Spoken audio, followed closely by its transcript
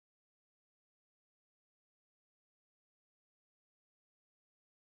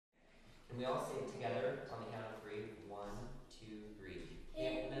we all say it together on the count of 3. 1, 2, 3.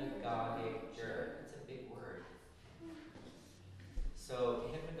 Hypnagogic jerk. It's a big word. So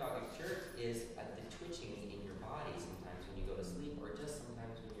hypnagogic jerk is the twitching in your body sometimes when you go to sleep, or just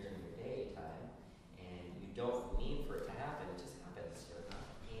sometimes when you're in your daytime, and you don't mean for it to happen. It just happens.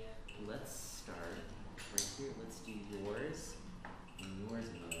 And let's start right here. Let's do yours and yours,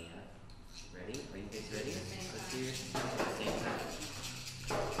 Amelia. Ready? Are you guys ready? Let's do yours at the same time.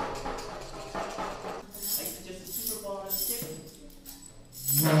 Like just a super ball on a stick.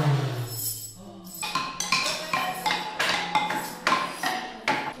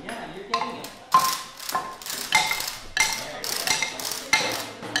 Yeah, you're getting it.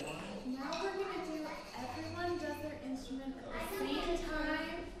 Now we're going to do, everyone does their instrument at the same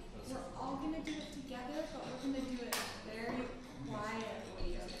time. We're all going to do it together, but we're going to do it very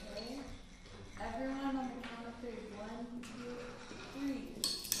quietly, okay? Everyone on the count of 3. 1, 2, 3.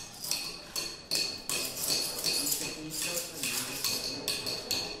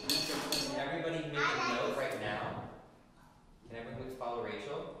 Everybody make a note right now. Can everyone please follow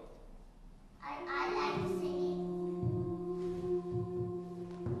Rachel? I like singing.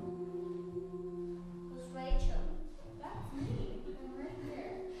 Who's Rachel? That's me. I'm right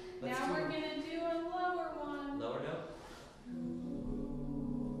here. Let's Now do we're going to do a lower one. lower note.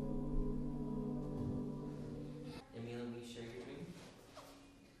 Amelia, will you share your dream?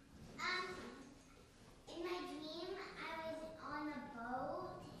 In my dream, I was on a boat,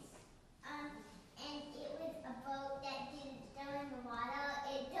 and it was a boat that didn't go in the water.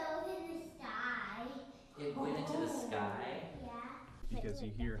 It dove in the sky. It went into the sky. Yeah. Because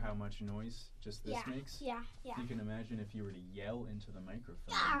you hear how much noise just this makes. Yeah. You can imagine if you were to yell into the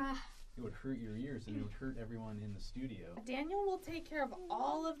microphone, it would hurt your ears and it would hurt everyone in the studio. Daniel will take care of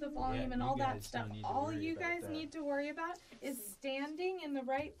all of the volume Yeah, and you all that guys stuff. don't need to All worry you about guys that. need to worry about is standing in the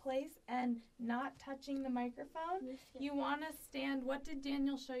right place and not touching the microphone. You want to stand. What did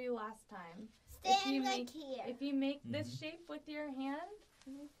Daniel show you last time? Stand like here. If you make this shape with your hand,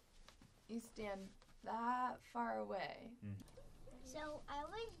 you stand that far away. So I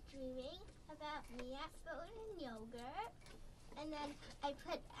was dreaming about me at frozen yogurt, and then I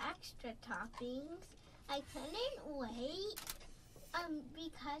put extra toppings. I couldn't wait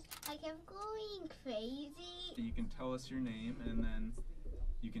because I kept going crazy. You can tell us your name and then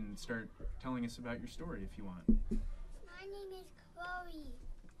you can start telling us about your story if you want. My name is Chloe.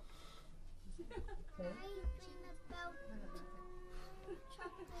 I dream about